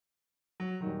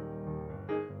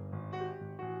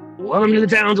Welcome to the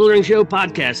Talented Learning Show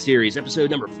podcast series, episode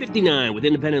number 59 with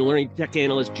independent learning tech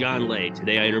analyst John Lay.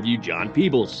 Today I interview John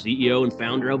Peebles, CEO and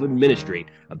founder of Administrate,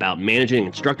 about managing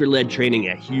instructor-led training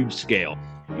at huge scale.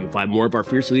 You can find more of our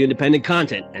fiercely independent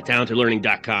content at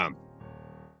talentedlearning.com.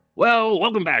 Well,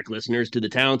 welcome back, listeners, to the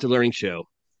Talented Learning Show.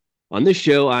 On this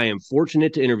show, I am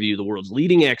fortunate to interview the world's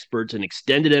leading experts in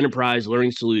extended enterprise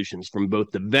learning solutions from both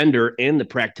the vendor and the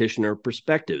practitioner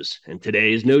perspectives, and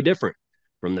today is no different.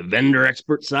 From the vendor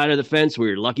expert side of the fence,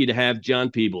 we are lucky to have John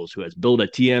Peebles, who has built a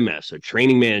TMS, a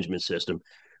training management system,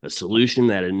 a solution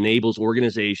that enables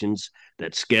organizations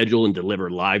that schedule and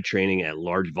deliver live training at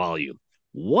large volume.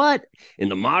 What? In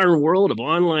the modern world of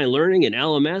online learning and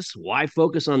LMS, why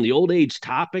focus on the old age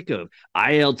topic of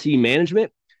ILT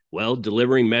management? Well,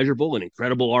 delivering measurable and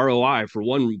incredible ROI for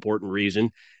one important reason,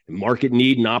 and market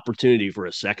need and opportunity for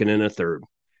a second and a third.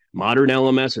 Modern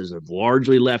LMSs have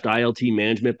largely left ILT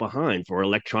management behind for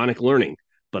electronic learning,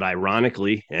 but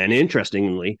ironically and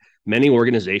interestingly, many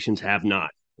organizations have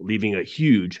not, leaving a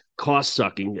huge,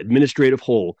 cost-sucking administrative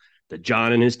hole that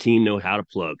John and his team know how to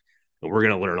plug. And we're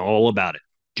going to learn all about it.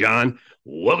 John,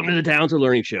 welcome to the Talented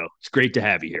Learning Show. It's great to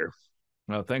have you here.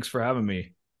 Well, thanks for having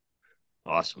me.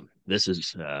 Awesome. This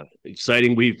is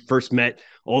exciting. We first met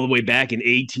all the way back in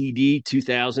ATD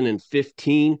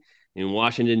 2015 in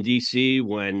Washington, D.C.,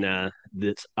 when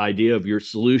this idea of your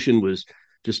solution was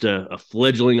just a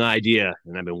fledgling idea.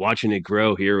 And I've been watching it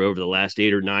grow here over the last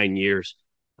 8 or 9 years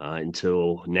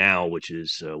until now, which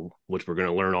we're going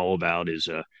to learn all about is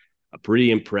a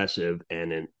pretty impressive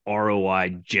and an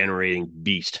ROI generating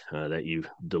beast that you've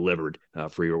delivered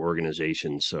for your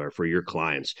organizations or for your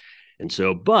clients. And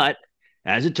so, but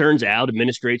as it turns out,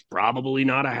 Administrate's probably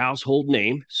not a household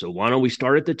name. So why don't we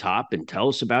start at the top and tell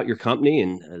us about your company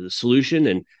and the solution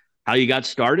and how you got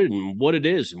started and what it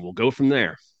is, and we'll go from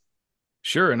there.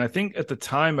 Sure. And I think at the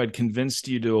time I'd convinced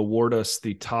you to award us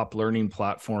the top learning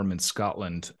platform in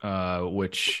Scotland,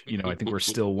 which, I think we're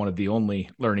still one of the only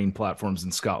learning platforms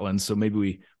in Scotland. So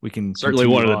maybe we can certainly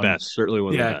one of the best. Certainly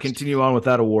one of the best. Continue on with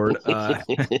that award.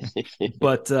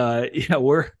 But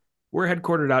we're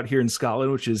headquartered out here in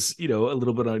Scotland, which is, a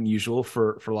little bit unusual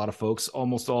for a lot of folks.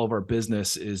 Almost all of our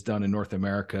business is done in North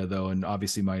America, though, and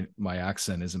obviously my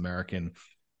accent is American.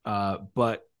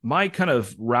 But my kind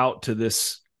of route to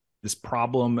this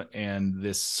problem and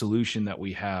this solution that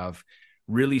we have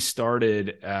really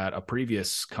started at a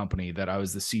previous company that I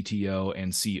was the CTO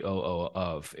and COO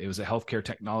of. It was a healthcare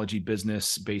technology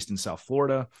business based in South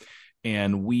Florida.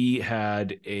 And we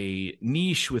had a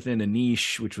niche within a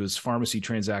niche, which was pharmacy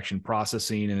transaction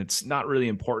processing. And it's not really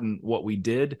important what we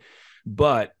did,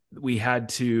 but we had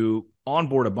to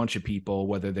onboard a bunch of people,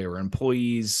 whether they were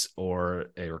employees or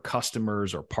they were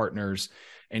customers or partners.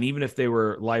 And even if they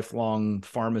were lifelong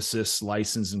pharmacists,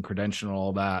 licensed and credentialed and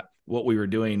all that, what we were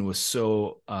doing was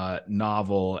so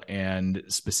novel and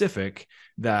specific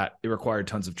that it required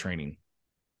tons of training.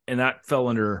 And that fell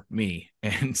under me.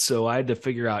 And so I had to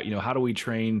figure out, how do we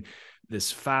train this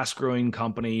fast growing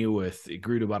company it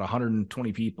grew to about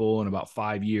 120 people in about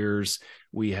 5 years.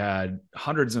 We had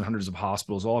hundreds and hundreds of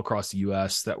hospitals all across the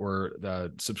US that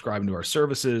were subscribing to our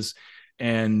services.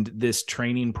 And this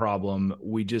training problem,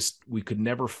 we could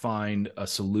never find a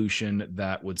solution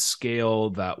that would scale,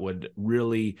 that would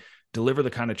really deliver the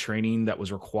kind of training that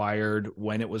was required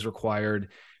when it was required.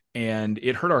 And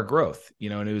it hurt our growth,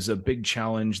 and it was a big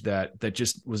challenge that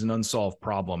just was an unsolved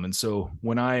problem. And so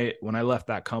when I left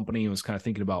that company and was kind of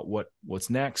thinking about what's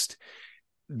next,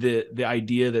 the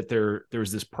idea that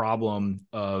there's this problem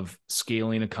of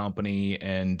scaling a company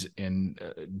and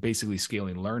basically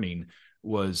scaling learning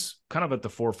was kind of at the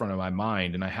forefront of my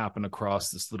mind. And I happened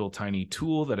across this little tiny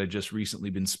tool that had just recently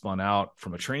been spun out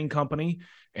from a training company,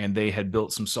 and they had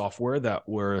built some software that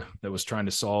was trying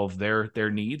to solve their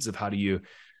needs of how do you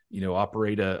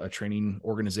operate a training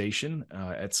organization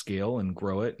at scale and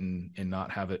grow it and not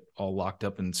have it all locked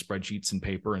up in spreadsheets and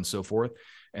paper and so forth.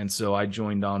 And so I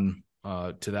joined on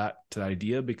to that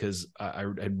idea because I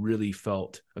had really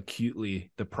felt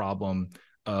acutely the problem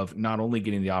of not only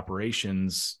getting the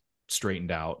operations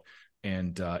straightened out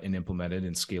and implemented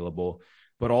and scalable,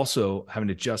 but also having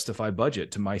to justify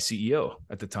budget to my CEO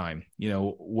at the time.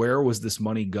 Where was this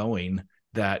money going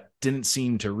that didn't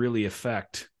seem to really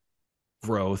affect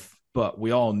growth, but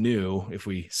we all knew if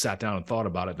we sat down and thought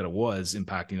about it that it was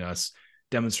impacting us,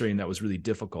 demonstrating that was really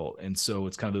difficult. And so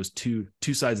it's kind of those two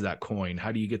sides of that coin.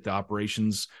 How do you get the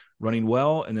operations running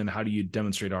well? And then how do you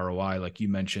demonstrate ROI? Like you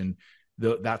mentioned,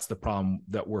 that's the problem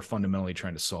that we're fundamentally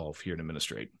trying to solve here at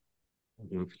Administrate.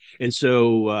 And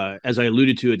so, as I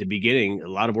alluded to at the beginning, a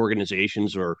lot of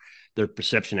organizations or their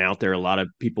perception out there, a lot of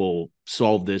people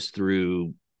solve this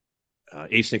through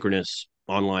asynchronous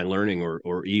online learning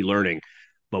or e-learning.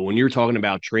 But when you're talking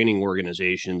about training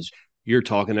organizations, you're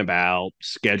talking about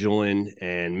scheduling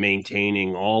and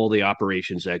maintaining all the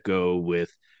operations that go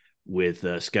with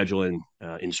scheduling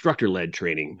instructor-led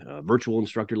training, virtual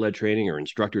instructor-led training or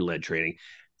instructor-led training.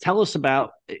 Tell us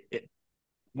about it.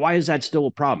 Why is that still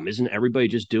a problem? Isn't everybody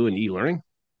just doing e-learning?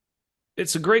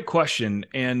 It's a great question.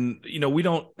 And, we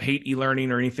don't hate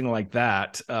e-learning or anything like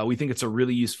that. We think it's a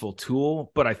really useful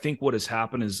tool. But I think what has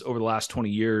happened is over the last 20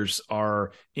 years,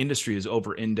 our industry is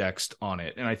over-indexed on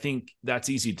it. And I think that's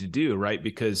easy to do, right?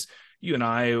 Because you and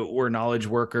I, we're knowledge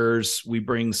workers. We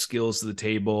bring skills to the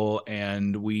table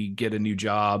and we get a new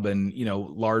job. And,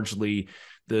 largely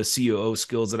the COO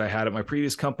skills that I had at my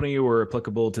previous company were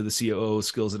applicable to the COO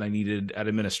skills that I needed at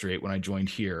Administrate when I joined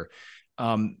here.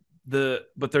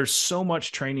 But there's so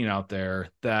much training out there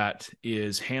that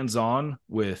is hands-on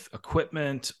with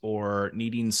equipment or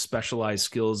needing specialized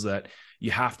skills that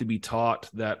you have to be taught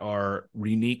that are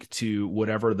unique to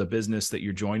whatever the business that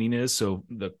you're joining is. So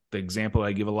the example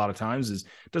I give a lot of times is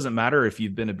it doesn't matter if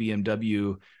you've been a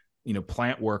BMW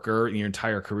plant worker in your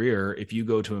entire career. If you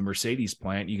go to a Mercedes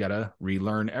plant, you got to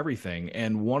relearn everything.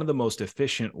 And one of the most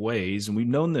efficient ways, and we've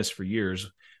known this for years,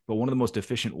 but one of the most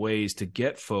efficient ways to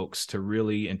get folks to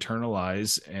really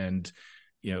internalize, and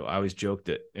I always joke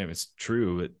that, and it's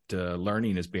true, that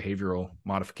learning is behavioral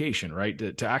modification,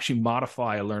 right? To actually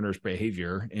modify a learner's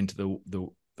behavior into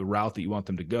the route that you want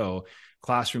them to go,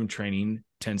 classroom training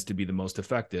tends to be the most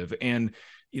effective. And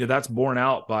that's borne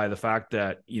out by the fact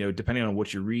that, depending on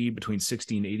what you read, between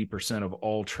 60 and 80% of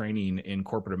all training in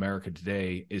corporate America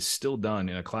today is still done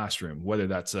in a classroom, whether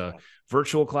that's a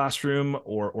virtual classroom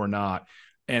or not.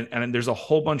 And there's a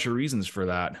whole bunch of reasons for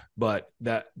that, but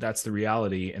that's the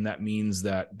reality. And that means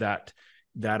that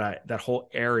whole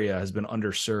area has been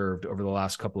underserved over the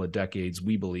last couple of decades,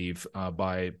 we believe,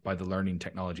 by the learning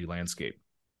technology landscape.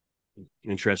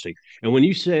 Interesting. And when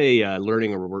you say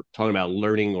learning, or we're talking about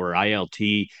learning or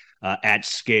ILT at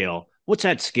scale, what's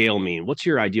that scale mean? What's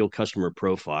your ideal customer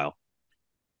profile?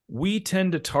 We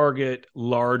tend to target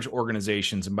large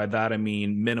organizations, and by that I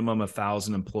mean minimum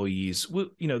 1,000 employees.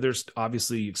 There's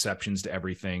obviously exceptions to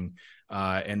everything,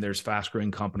 and there's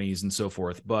fast-growing companies and so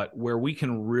forth. But where we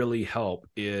can really help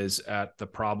is at the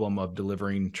problem of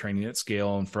delivering training at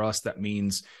scale, and for us that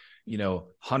means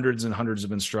hundreds and hundreds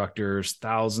of instructors,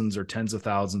 thousands or tens of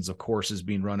thousands of courses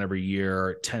being run every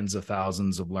year, tens of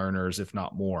thousands of learners, if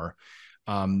not more.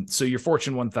 So your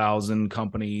Fortune 1000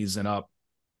 companies and up,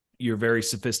 your very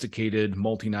sophisticated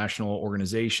multinational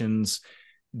organizations,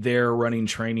 they're running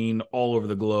training all over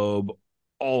the globe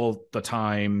all the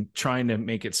time, trying to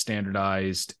make it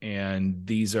standardized. And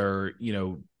these are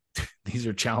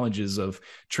challenges of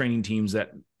training teams that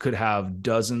could have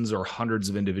dozens or hundreds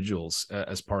of individuals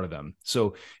as part of them.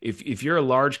 So if you're a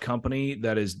large company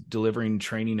that is delivering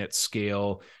training at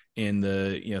scale in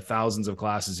the thousands of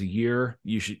classes a year,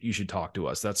 you should talk to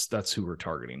us. That's who we're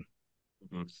targeting.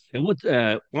 Mm-hmm. And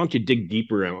why don't you dig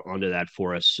deeper onto that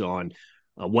for us on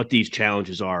what these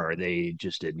challenges are? Are they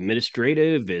just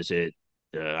administrative? Is it,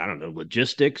 I don't know,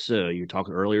 logistics? You were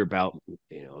talking earlier about,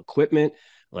 equipment.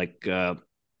 Like,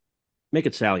 make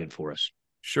it salient for us.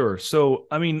 Sure. So,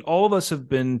 I mean, all of us have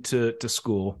been to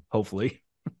school, hopefully.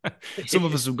 Some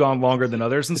of us have gone longer than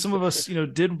others, and some of us,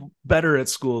 did better at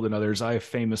school than others. I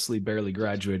famously barely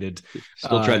graduated.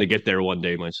 Still trying to get there one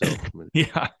day myself.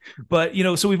 Yeah. But,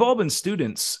 so we've all been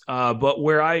students. But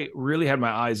where I really had my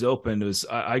eyes opened was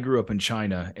I grew up in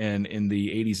China and in the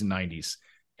 80s and 90s.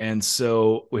 And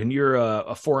so when you're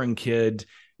a foreign kid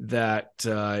that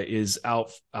is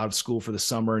out of school for the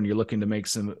summer and you're looking to make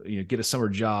some, get a summer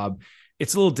job,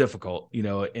 it's a little difficult,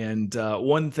 and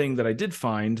one thing that I did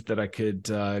find that I could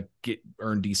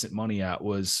earn decent money at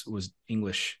was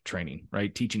English training,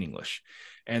 right? Teaching English.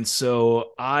 And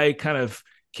so I kind of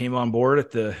came on board at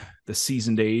the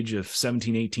seasoned age of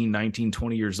 17, 18, 19,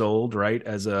 20 years old, right?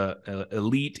 As a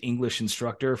elite English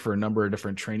instructor for a number of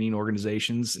different training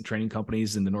organizations and training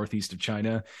companies in the Northeast of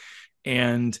China.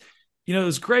 And it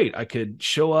was great. I could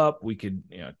show up, we could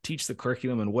teach the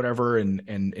curriculum and whatever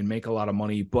and make a lot of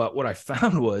money. But what I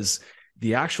found was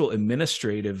the actual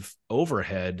administrative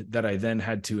overhead that I then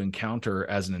had to encounter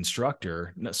as an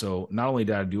instructor. So not only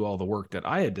did I do all the work that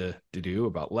I had to do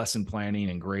about lesson planning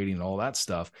and grading and all that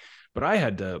stuff, but I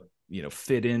had to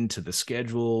fit into the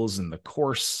schedules and the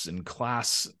course and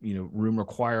class room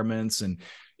requirements. And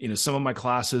some of my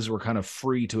classes were kind of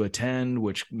free to attend,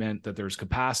 which meant that there's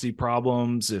capacity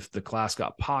problems if the class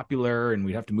got popular and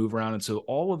we'd have to move around. And so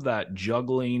all of that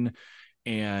juggling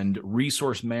and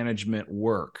resource management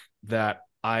work that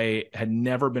I had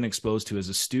never been exposed to as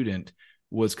a student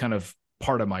was kind of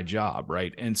part of my job,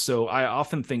 right? And so I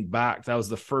often think back, that was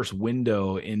the first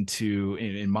window into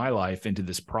in my life into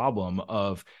this problem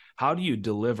of how do you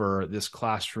deliver this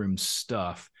classroom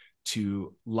stuff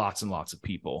to lots and lots of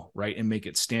people, right? And make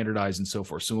it standardized and so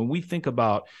forth. So when we think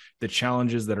about the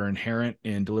challenges that are inherent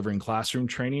in delivering classroom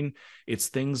training, it's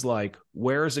things like,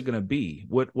 where is it going to be?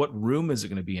 What room is it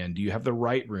going to be in? Do you have the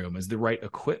right room? Is the right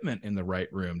equipment in the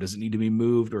right room? Does it need to be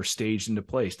moved or staged into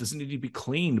place? Does it need to be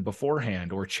cleaned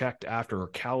beforehand or checked after or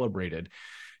calibrated?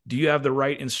 Do you have the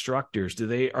right instructors?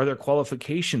 Are their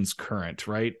qualifications current,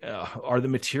 right? Are the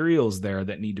materials there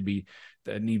that need to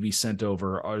be sent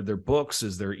over? Are there books?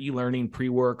 Is there e-learning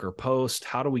pre-work or post?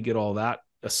 How do we get all that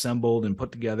assembled and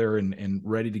put together and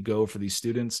ready to go for these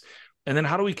students? And then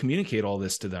how do we communicate all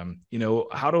this to them?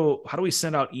 How do we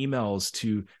send out emails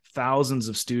to thousands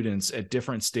of students at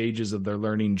different stages of their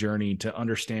learning journey to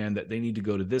understand that they need to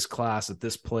go to this class at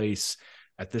this place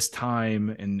at this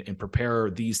time and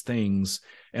prepare these things?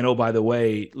 And oh, by the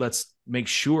way, let's make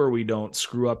sure we don't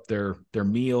screw up their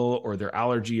meal or their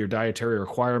allergy or dietary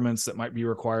requirements that might be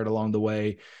required along the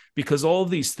way, because all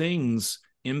of these things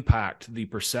impact the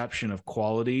perception of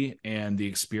quality and the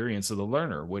experience of the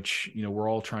learner, which, we're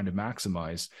all trying to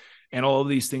maximize. And all of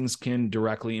these things can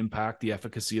directly impact the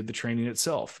efficacy of the training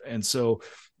itself. And so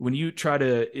when you try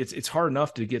to, it's hard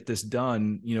enough to get this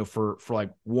done, for like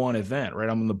one event, right?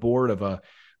 I'm on the board of a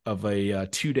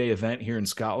 2-day event here in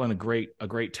Scotland, a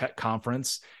great tech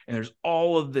conference. And there's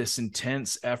all of this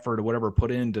intense effort or whatever put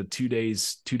into 2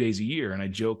 days a year. And I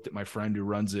joke that my friend who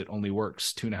runs it only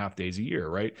works 2.5 days a year.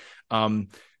 Right.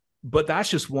 But that's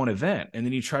just one event. And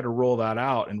then you try to roll that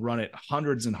out and run it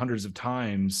hundreds and hundreds of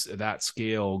times at that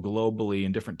scale globally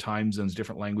in different time zones,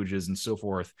 different languages and so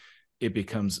forth. It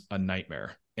becomes a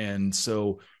nightmare. And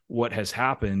so what has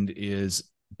happened is,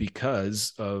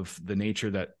 because of the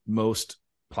nature that most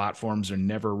platforms are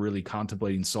never really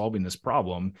contemplating solving this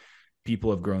problem, people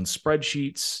have grown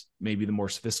spreadsheets. Maybe the more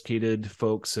sophisticated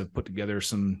folks have put together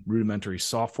some rudimentary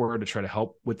software to try to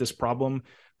help with this problem,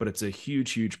 but it's a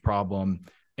huge, huge problem.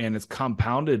 And it's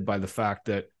compounded by the fact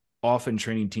that often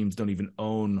training teams don't even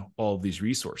own all of these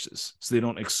resources. So they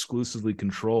don't exclusively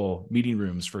control meeting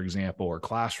rooms, for example, or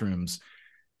classrooms.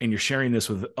 And you're sharing this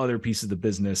with other pieces of the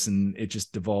business, and it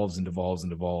just devolves and devolves and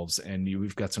devolves. And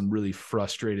we've got some really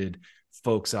frustrated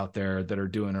folks out there that are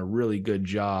doing a really good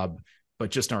job, but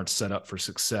just aren't set up for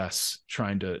success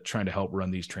trying to help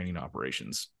run these training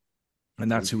operations.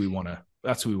 And that's who we want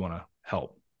to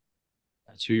help.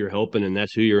 That's who you're helping, and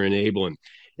that's who you're enabling.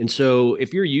 And so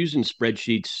if you're using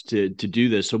spreadsheets to do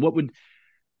this, so what would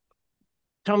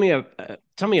tell me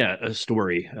a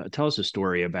story. Tell us a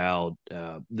story about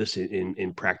this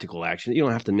in practical action. You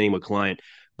don't have to name a client,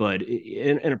 but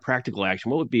in a practical action,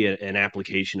 what would be an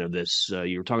application of this?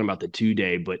 You were talking about the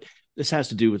 2-day, but this has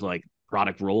to do with like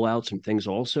product rollouts and things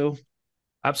also.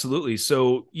 Absolutely.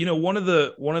 So, one of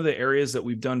the areas that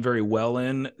we've done very well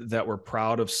in, that we're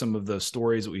proud of some of the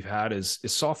stories that we've had is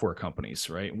software companies,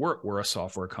 right? We're a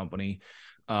software company.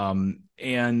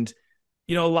 And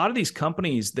a lot of these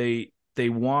companies, they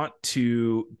want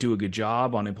to do a good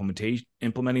job on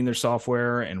implementing their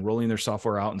software and rolling their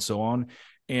software out and so on.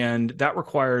 And that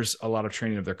requires a lot of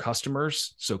training of their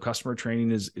customers. So customer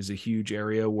training is a huge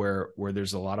area where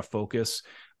there's a lot of focus.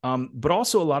 But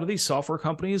also a lot of these software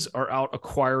companies are out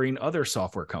acquiring other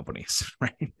software companies,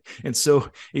 right? And so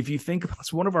if you think about,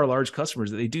 it's one of our large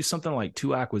customers, that they do something like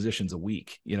 2 acquisitions a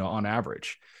week, on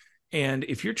average. And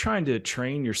if you're trying to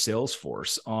train your sales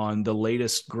force on the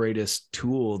latest, greatest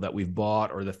tool that we've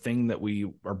bought, or the thing that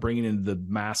we are bringing into the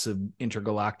massive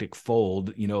intergalactic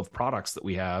fold, of products that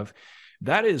we have,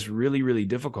 that is really, really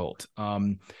difficult.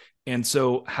 And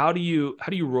so how do you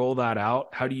roll that out?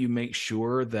 How do you make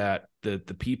sure that the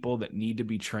people that need to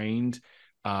be trained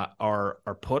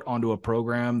are put onto a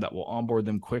program that will onboard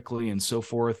them quickly and so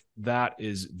forth? That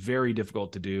is very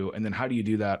difficult to do. And then how do you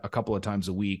do that a couple of times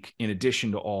a week, in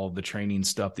addition to all the training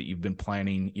stuff that you've been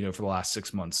planning, for the last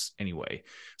 6 months anyway?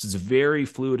 So it's a very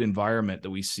fluid environment that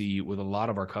we see with a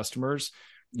lot of our customers.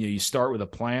 You start with a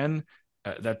plan.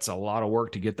 That's a lot of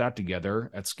work to get that together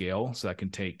at scale. So that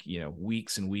can take,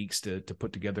 weeks and weeks to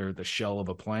put together the shell of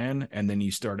a plan. And then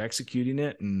you start executing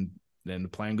it, and then the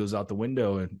plan goes out the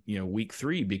window in, week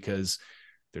 3, because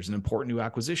there's an important new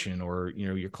acquisition, or,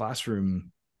 your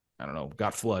classroom, I don't know,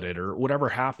 got flooded or whatever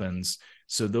happens.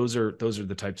 So those are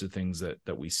the types of things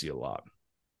that we see a lot.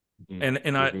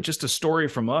 And just a story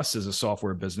from us as a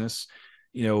software business.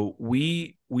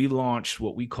 We launched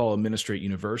what we call Administrate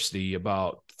University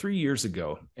about 3 years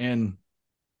ago, and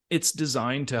it's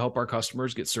designed to help our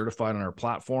customers get certified on our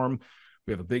platform.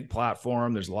 We have a big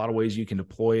platform. There's a lot of ways you can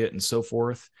deploy it and so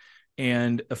forth.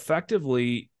 And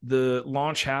effectively, the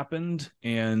launch happened,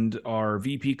 and our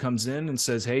VP comes in and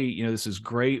says, "Hey, this is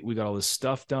great. We got all this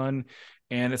stuff done."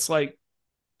 And it's like,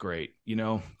 great,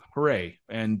 hooray.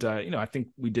 And, I think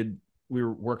we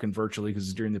were working virtually because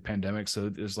it's during the pandemic. So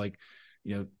there's like,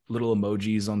 little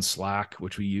emojis on Slack,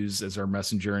 which we use as our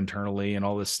messenger internally and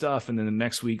all this stuff. And then the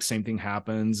next week, same thing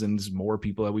happens, and there's more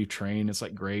people that we've trained. It's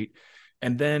like, great.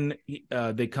 And then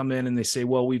they come in and they say,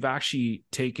 well, we've actually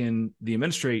taken the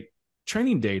administrate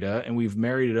training data and we've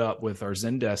married it up with our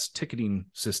Zendesk ticketing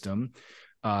system.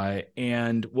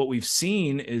 And what we've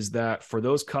seen is that for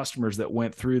those customers that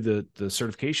went through the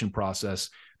certification process,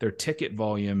 their ticket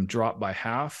volume dropped by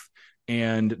half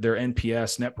and their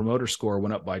NPS, Net Promoter Score,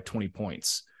 went up by 20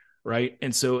 points, right?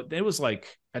 And so it was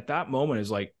like, at that moment, it's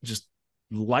like just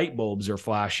light bulbs are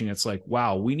flashing. It's like,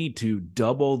 wow, we need to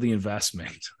double the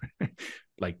investment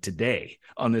like today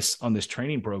on this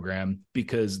training program,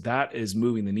 because that is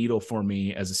moving the needle for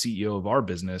me as a CEO of our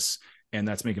business. And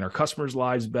that's making our customers'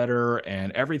 lives better.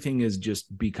 And everything is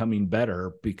just becoming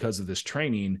better because of this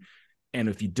training. And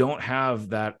if you don't have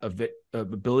that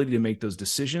ability to make those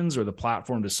decisions or the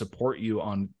platform to support you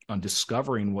on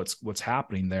discovering what's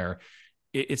happening there,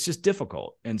 it's just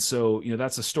difficult. And so,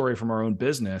 that's a story from our own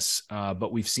business.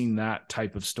 But we've seen that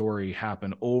type of story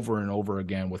happen over and over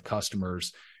again with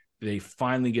customers. They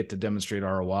finally get to demonstrate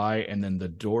ROI, and then the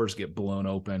doors get blown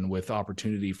open with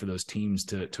opportunity for those teams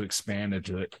to expand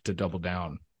and to double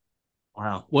down.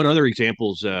 Wow. What other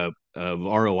examples of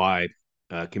ROI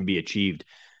can be achieved?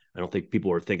 I don't think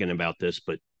people are thinking about this,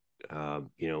 but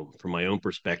from my own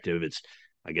perspective, it's,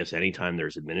 I guess, anytime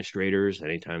there's administrators,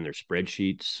 anytime there's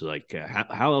spreadsheets, like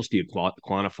how else do you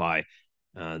quantify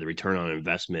the return on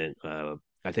investment?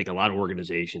 I think a lot of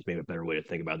organizations, maybe a better way to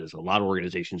think about this, a lot of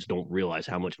organizations don't realize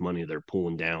how much money they're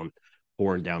pouring down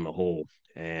the hole.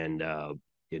 And,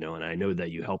 and I know that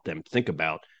you help them think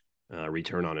about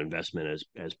return on investment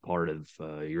as part of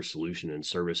your solution and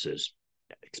services.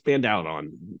 Expand out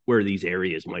on where these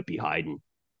areas might be hiding.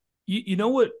 You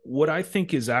know what I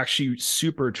think is actually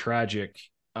super tragic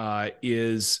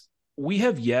is we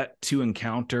have yet to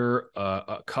encounter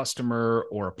a customer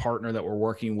or a partner that we're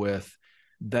working with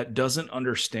that doesn't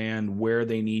understand where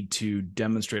they need to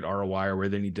demonstrate ROI or where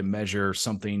they need to measure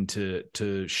something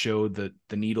to show the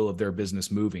needle of their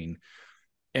business moving.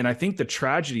 And I think the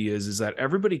tragedy is that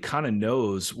everybody kind of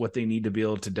knows what they need to be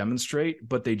able to demonstrate,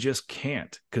 but they just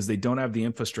can't because they don't have the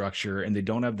infrastructure and they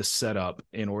don't have the setup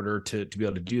in order to be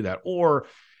able to do that. Or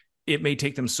it may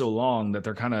take them so long that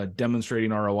they're kind of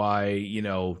demonstrating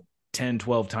ROI, 10,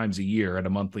 12 times a year at a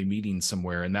monthly meeting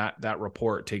somewhere. And that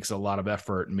report takes a lot of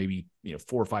effort and maybe,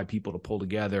 4 or 5 people to pull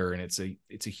together. And it's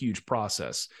a huge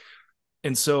process.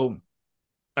 And so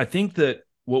I think that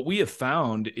what we have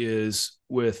found is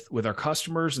with our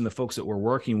customers and the folks that we're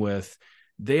working with,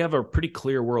 they have a pretty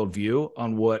clear worldview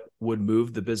on what would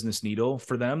move the business needle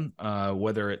for them,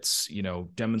 whether it's,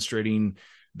 demonstrating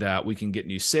that we can get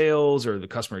new sales or the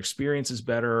customer experience is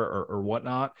better or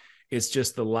whatnot. It's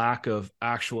just the lack of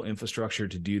actual infrastructure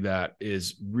to do that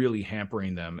is really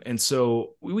hampering them. And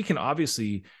so we can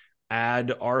obviously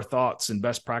add our thoughts and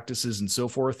best practices and so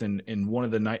forth. And one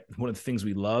of the things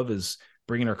we love is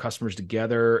bringing our customers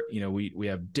together. We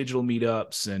have digital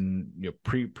meetups, and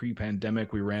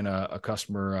pre-pandemic, we ran a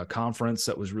customer conference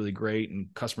that was really great, and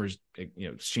customers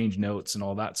exchange notes and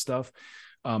all that stuff.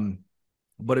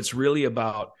 But it's really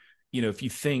about, if you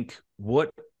think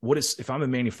if I'm a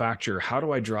manufacturer, how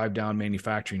do I drive down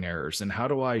manufacturing errors, and how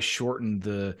do I shorten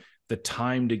the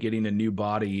time to getting a new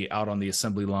body out on the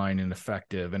assembly line and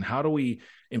effective, and how do we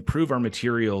improve our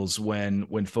materials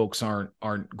when folks aren't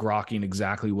grokking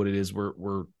exactly what it is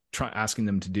we're asking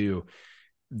them to do.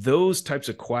 Those types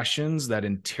of questions, that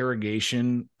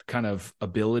interrogation kind of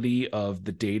ability of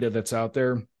the data that's out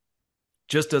there,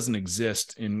 just doesn't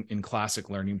exist in classic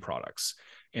learning products.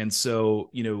 And so,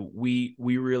 we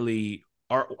really,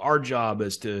 our job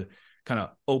is to kind of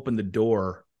open the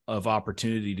door of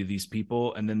opportunity to these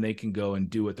people, and then they can go and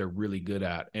do what they're really good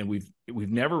at. And we've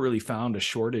never really found a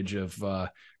shortage of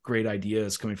great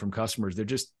ideas coming from customers.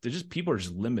 People are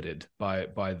just limited by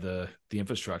the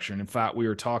infrastructure. And in fact, we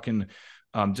were talking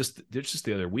just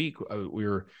the other week, we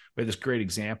had this great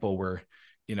example where,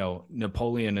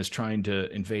 Napoleon is trying to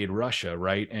invade Russia,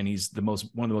 right? And he's one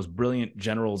of the most brilliant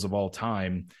generals of all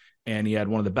time. And he had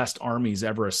one of the best armies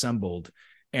ever assembled.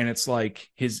 And it's like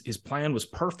his plan was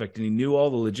perfect, and he knew all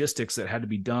the logistics that had to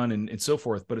be done and so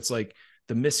forth. But it's like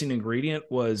the missing ingredient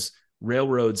was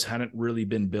railroads hadn't really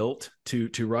been built to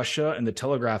Russia, and the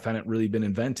telegraph hadn't really been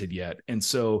invented yet. And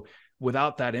so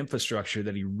without that infrastructure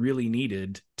that he really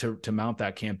needed to mount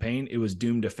that campaign, it was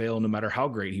doomed to fail no matter how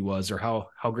great he was or how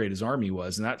great his army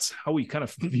was. And that's how we kind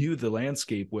of view the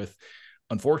landscape with,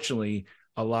 unfortunately,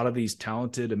 a lot of these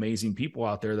talented, amazing people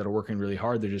out there that are working really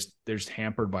hard. They're just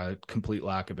hampered by a complete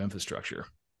lack of infrastructure.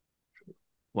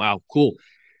 Wow. Cool.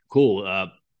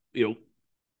 You know,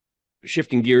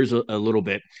 shifting gears a little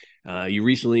bit, you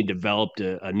recently developed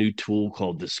a new tool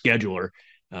called the Scheduler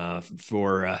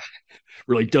for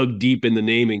really dug deep in the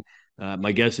naming.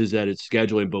 My guess is that it's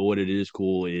scheduling, but what it is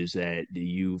cool is that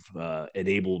you've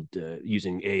enabled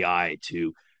using AI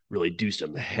to really do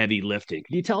some heavy lifting.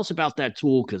 Can you tell us about that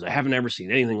tool? Because I haven't ever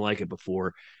seen anything like it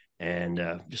before, and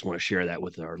just want to share that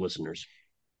with our listeners.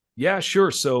 Yeah,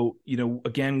 sure. So,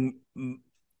 again,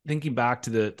 thinking back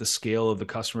to the scale of the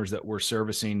customers that we're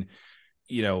servicing,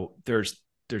 there's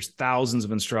thousands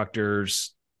of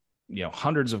instructors,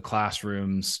 hundreds of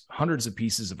classrooms, hundreds of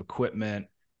pieces of equipment,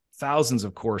 thousands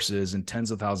of courses, and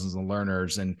tens of thousands of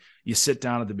learners. And you sit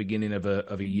down at the beginning of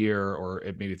a year, or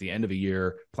maybe at the end of a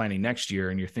year, planning next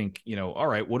year, and you think, all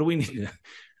right, what do we need?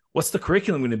 What's the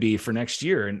curriculum going to be for next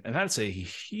year? And that's a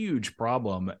huge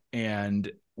problem.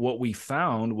 And what we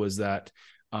found was that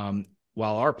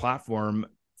while our platform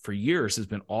for years has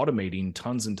been automating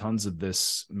tons and tons of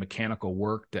this mechanical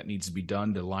work that needs to be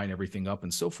done to line everything up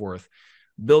and so forth,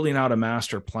 building out a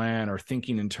master plan or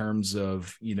thinking in terms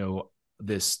of,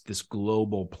 this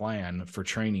global plan for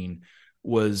training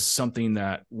was something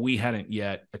that we hadn't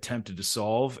yet attempted to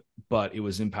solve, but it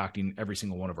was impacting every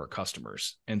single one of our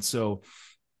customers. And so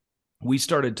we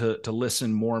started to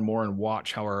listen more and more and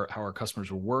watch how our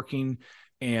customers were working.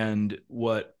 And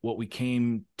what we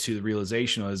came to the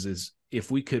realization is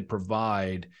if we could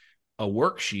provide a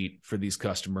worksheet for these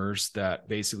customers that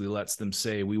basically lets them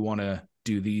say, we want to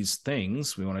do these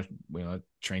things, we want to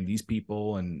train these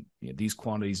people and these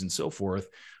quantities and so forth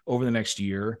over the next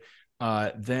year,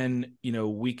 then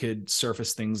we could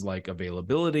surface things like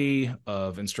availability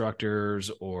of instructors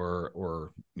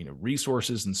or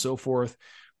resources and so forth,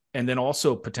 and then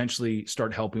also potentially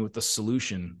start helping with the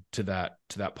solution to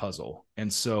that puzzle.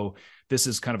 And so this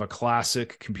is kind of a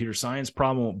classic computer science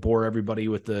problem. I won't bore everybody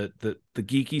with the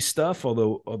geeky stuff,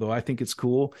 although I think it's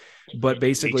cool. But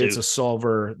basically, it's a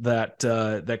solver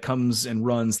that comes and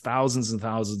runs thousands and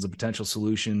thousands of potential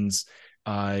solutions.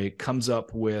 Comes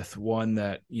up with one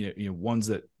that ones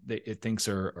that it thinks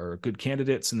are good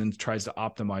candidates, and then tries to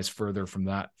optimize further from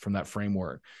that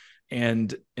framework.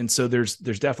 And so there's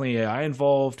definitely AI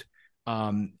involved.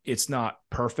 It's not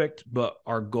perfect, but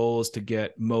our goal is to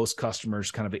get most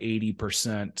customers kind of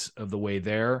 80% of the way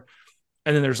there.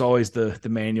 And then there's always the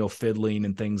manual fiddling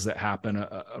and things that happen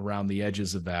around the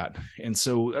edges of that. And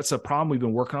so that's a problem we've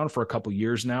been working on for a couple of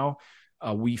years now.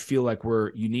 We feel like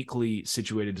we're uniquely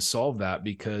situated to solve that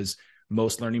because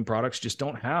most learning products just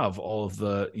don't have all of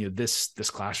the,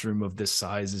 this classroom of this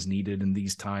size is needed in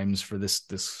these times for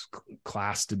this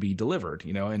class to be delivered,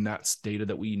 and that's data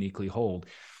that we uniquely hold.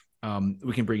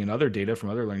 We can bring in other data from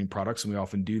other learning products, and we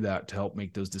often do that to help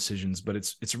make those decisions. But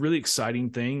it's a really exciting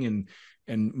thing,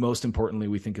 and most importantly,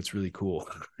 we think it's really cool.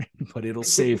 But it'll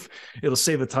save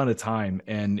a ton of time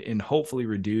and hopefully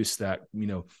reduce that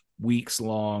weeks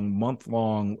long, month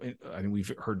long. I mean,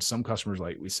 we've heard some customers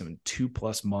we spend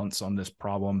 2+ months on this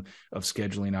problem of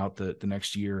scheduling out the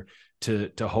next year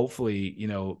to hopefully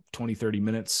 20-30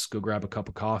 minutes, go grab a cup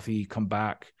of coffee, come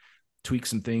back, tweak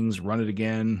some things, run it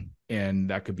again.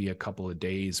 And that could be a couple of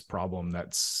days problem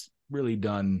that's really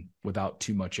done without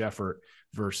too much effort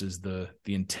versus the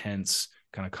intense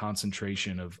kind of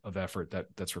concentration of effort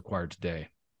that's required today.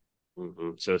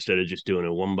 Mm-hmm. So instead of just doing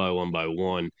it one by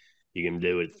one, you can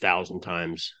do it 1,000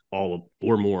 times all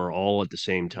or more, all at the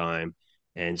same time,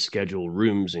 and schedule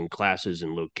rooms and classes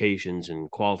and locations and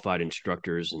qualified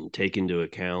instructors, and take into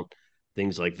account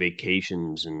things like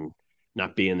vacations and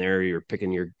not being there. You're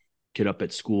picking your kid up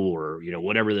at school, or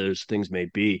whatever those things may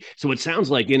be. So it sounds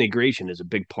like integration is a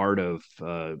big part of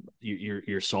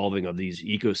your solving of these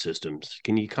ecosystems.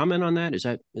 Can you comment on that? Is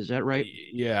that right?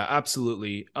 Yeah,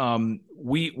 absolutely.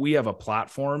 We have a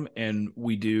platform, and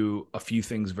we do a few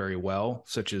things very well,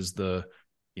 such as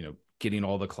getting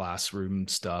all the classroom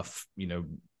stuff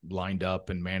lined up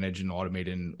and managed and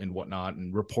automated and whatnot,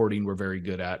 and reporting we're very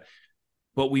good at.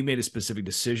 But we made a specific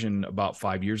decision about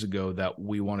 5 years ago that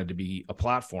we wanted to be a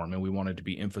platform and we wanted to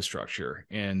be infrastructure.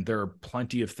 And there are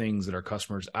plenty of things that our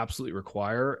customers absolutely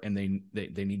require, and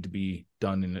they need to be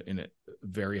done in a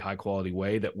very high quality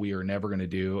way that we are never going to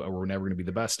do, or we're never going to be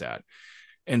the best at.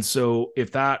 And so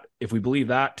if we believe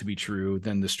that to be true,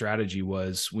 then the strategy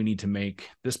was we need to make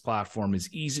this platform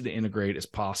as easy to integrate as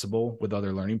possible with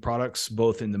other learning products,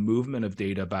 both in the movement of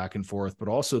data back and forth, but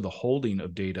also the holding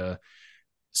of data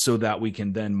so that we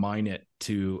can then mine it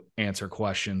to answer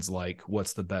questions like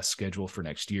what's the best schedule for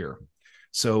next year.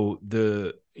 So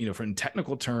from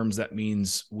technical terms, that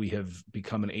means we have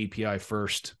become an API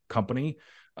first company.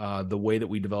 The way that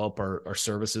we develop our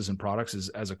services and products is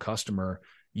as a customer,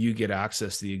 you get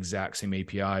access to the exact same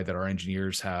API that our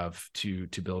engineers have to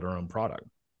build our own product.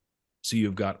 So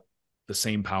you've got the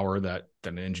same power that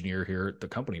an engineer here at the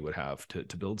company would have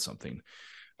to build something.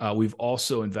 We've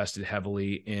also invested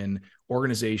heavily in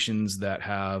organizations that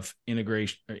have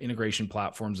integration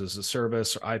platforms as a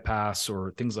service, or iPaaS,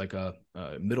 or things like a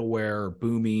middleware, or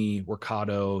Boomi,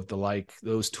 Workato, the like,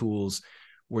 those tools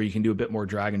where you can do a bit more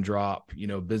drag and drop,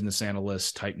 business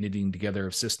analyst type knitting together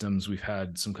of systems. We've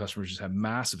had some customers just have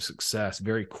massive success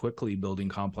very quickly building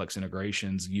complex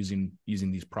integrations using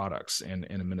these products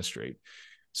and administrate.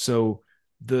 So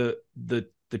the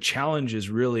challenge is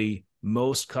really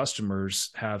most customers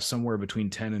have somewhere between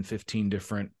 10 and 15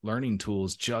 different learning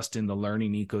tools just in the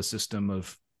learning ecosystem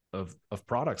of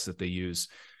products that they use.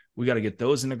 We got to get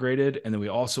those integrated. And then we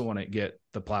also want to get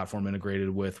the platform integrated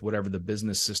with whatever the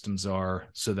business systems are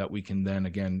so that we can then,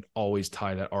 again, always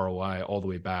tie that ROI all the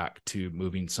way back to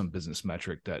moving some business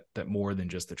metric that more than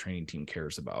just the training team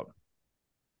cares about.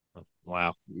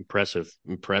 Wow. Impressive.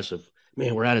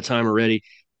 Man, we're out of time already,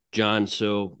 John.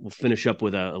 So we'll finish up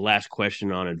with a last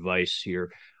question on advice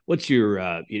here. What's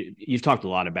your, you've talked a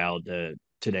lot about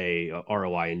today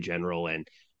ROI in general, and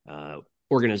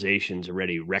organizations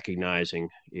already recognizing,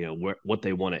 what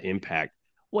they want to impact.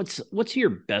 What's your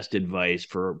best advice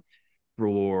for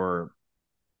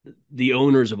the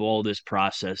owners of all this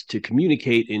process to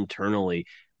communicate internally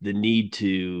the need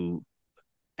to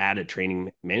add a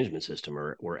training management system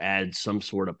or add some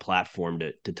sort of platform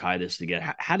to tie this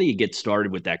together? How do you get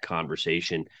started with that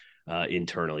conversation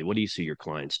internally? What do you see your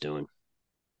clients doing?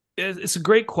 It's a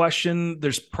great question.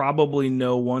 There's probably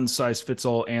no one size fits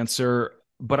all answer,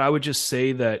 but I would just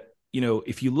say that,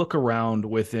 if you look around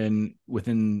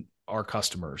within our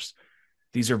customers,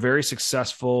 these are very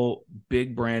successful,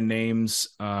 big brand names.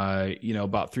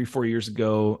 About 3-4 years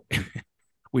ago,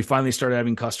 we finally started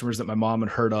having customers that my mom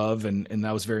had heard of, and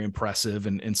that was very impressive,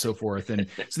 and so forth. And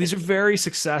so these are very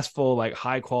successful, like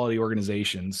high quality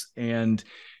organizations. And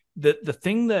the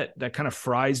thing that kind of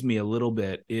fries me a little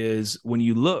bit is when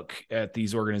you look at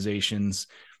these organizations,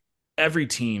 every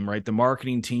team, right? The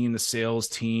marketing team, the sales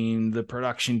team, the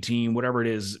production team, whatever it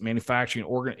is, manufacturing,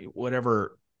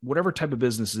 whatever type of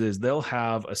business it is, they'll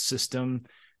have a system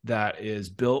that is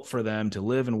built for them to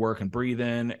live and work and breathe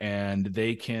in, and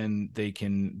they can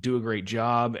do a great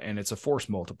job, and it's a force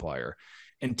multiplier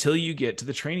until you get to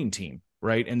the training team,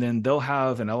 right? And then they'll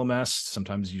have an LMS,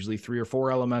 sometimes usually 3 or 4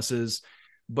 LMSs,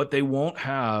 but they won't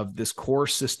have this core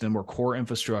system or core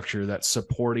infrastructure that's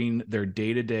supporting their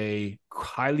day-to-day,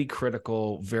 highly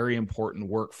critical, very important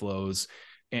workflows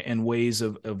and ways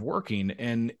of working.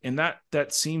 And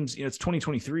that seems, it's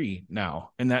 2023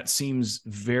 now, and that seems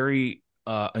very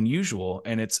unusual,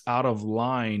 and it's out of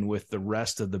line with the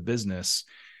rest of the business.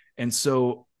 And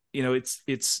so,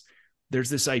 there's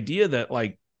this idea that,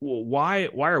 like, well, why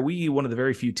are we one of the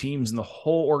very few teams in the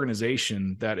whole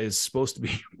organization that is supposed to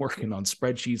be working on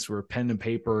spreadsheets or pen and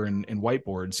paper and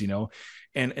whiteboards,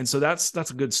 And so that's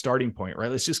a good starting point,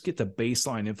 right? Let's just get the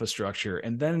baseline infrastructure,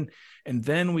 and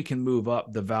then we can move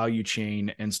up the value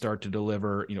chain and start to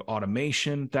deliver,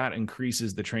 automation that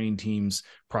increases the training team's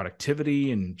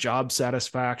productivity and job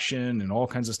satisfaction and all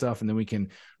kinds of stuff. And then we can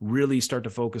really start to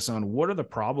focus on what are the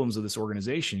problems of this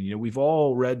organization. We've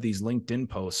all read these LinkedIn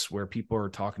posts where people are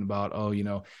talking about,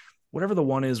 whatever the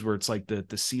one is where it's like the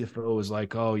CFO is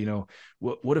like,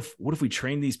 what if we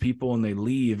train these people and they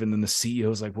leave? And then the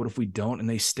CEO is like, what if we don't and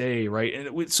they stay, right?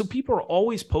 And so people are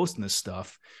always posting this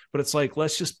stuff, but it's like,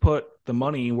 let's just put the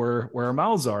money where our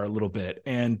mouths are a little bit,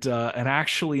 and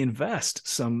actually invest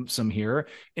some here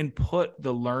and put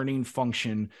the learning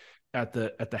function at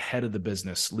the head of the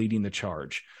business, leading the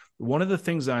charge. One of the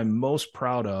things I'm most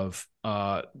proud of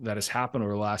that has happened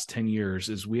over the last 10 years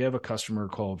is we have a customer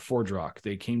called ForgeRock.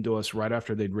 They came to us right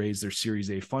after they'd raised their Series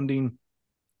A funding.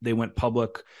 They went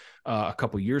public a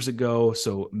couple years ago,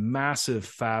 so massive,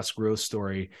 fast growth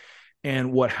story.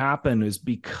 And what happened is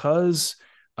because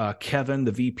Kevin,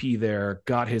 the VP there,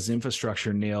 got his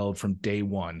infrastructure nailed from day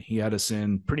one. He had us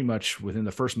in pretty much within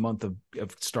the first month of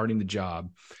starting the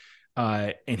job.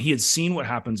 And he had seen what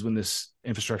happens when this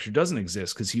infrastructure doesn't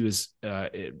exist, because he was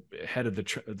head of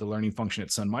the learning function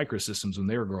at Sun Microsystems when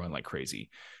they were growing like crazy.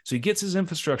 So he gets his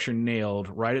infrastructure nailed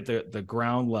right at the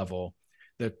ground level.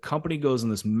 The company goes on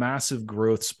this massive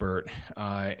growth spurt,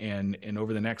 and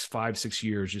over the next 5-6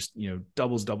 years, just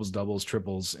doubles,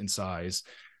 triples in size.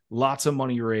 Lots of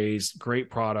money raised, great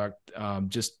product,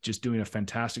 just doing a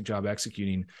fantastic job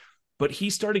executing. But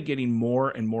he started getting more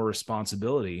and more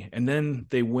responsibility. And then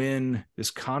they win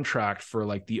this contract for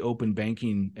like the open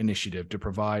banking initiative to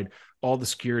provide all the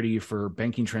security for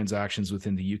banking transactions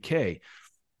within the UK.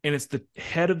 And it's the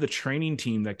head of the training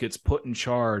team that gets put in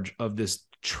charge of this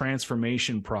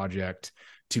transformation project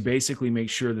to basically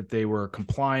make sure that they were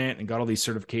compliant and got all these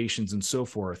certifications and so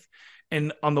forth.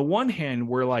 And on the one hand,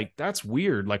 we're like, that's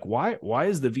weird. Like, why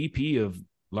is the VP of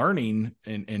learning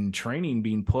and training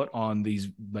being put on these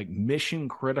like mission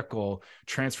critical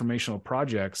transformational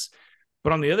projects?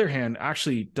 But on the other hand,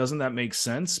 actually, doesn't that make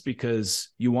sense? Because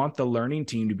you want the learning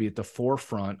team to be at the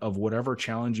forefront of whatever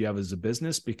challenge you have as a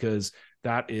business, because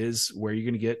that is where you're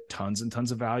going to get tons and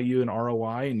tons of value and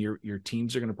ROI, and your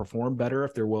teams are going to perform better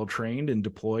if they're well trained and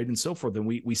deployed and so forth. And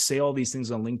we say all these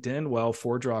things on LinkedIn. Well,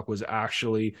 ForgeRock was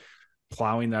actually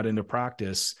plowing that into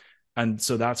practice. And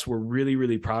so that's, we're really,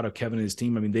 really proud of Kevin and his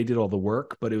team. I mean, they did all the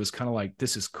work, but it was kind of like,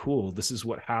 this is cool. This is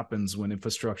what happens when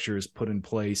infrastructure is put in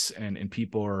place and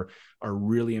people are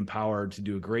really empowered to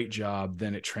do a great job.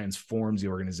 Then it transforms the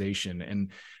organization.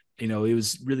 And, it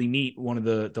was really neat. One of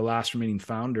the last remaining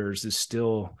founders is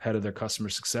still head of their customer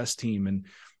success team. And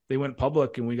they went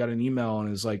public, and we got an email, and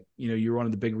it was like, you're one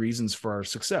of the big reasons for our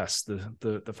success,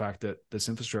 the fact that this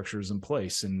infrastructure is in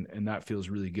place, and that feels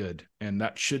really good. And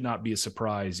that should not be a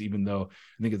surprise, even though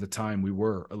I think at the time we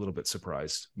were a little bit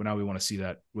surprised, but now we want to see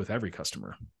that with every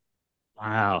customer.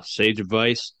 Wow. Sage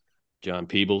advice. John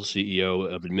Peebles,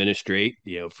 CEO of Administrate.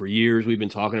 For years we've been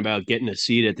talking about getting a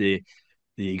seat at the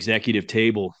executive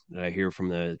table here from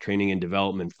the training and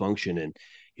development function. And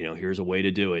here's a way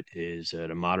to do it, is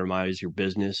to modernize your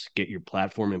business, get your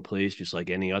platform in place, just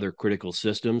like any other critical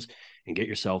systems, and get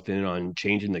yourself in on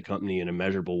changing the company in a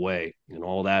measurable way. And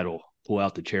all that will pull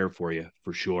out the chair for you,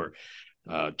 for sure.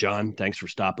 John, thanks for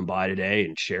stopping by today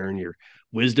and sharing your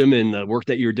wisdom and the work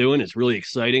that you're doing. It's really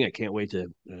exciting. I can't wait to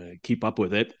keep up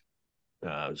with it.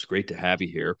 It's great to have you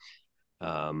here.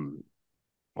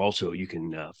 Also, you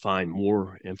can find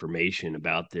more information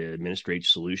about the Administrate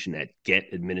solution at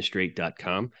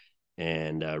getadministrate.com,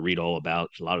 and read all about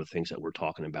a lot of the things that we're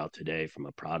talking about today from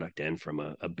a product and from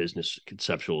a business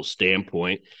conceptual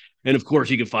standpoint. And of course,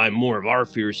 you can find more of our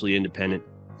fiercely independent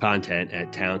content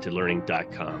at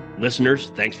talentedlearning.com.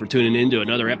 Listeners, thanks for tuning in to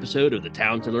another episode of the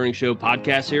Talented Learning Show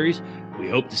podcast series. We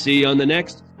hope to see you on the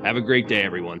next. Have a great day,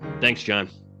 everyone. Thanks, John.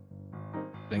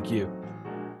 Thank you.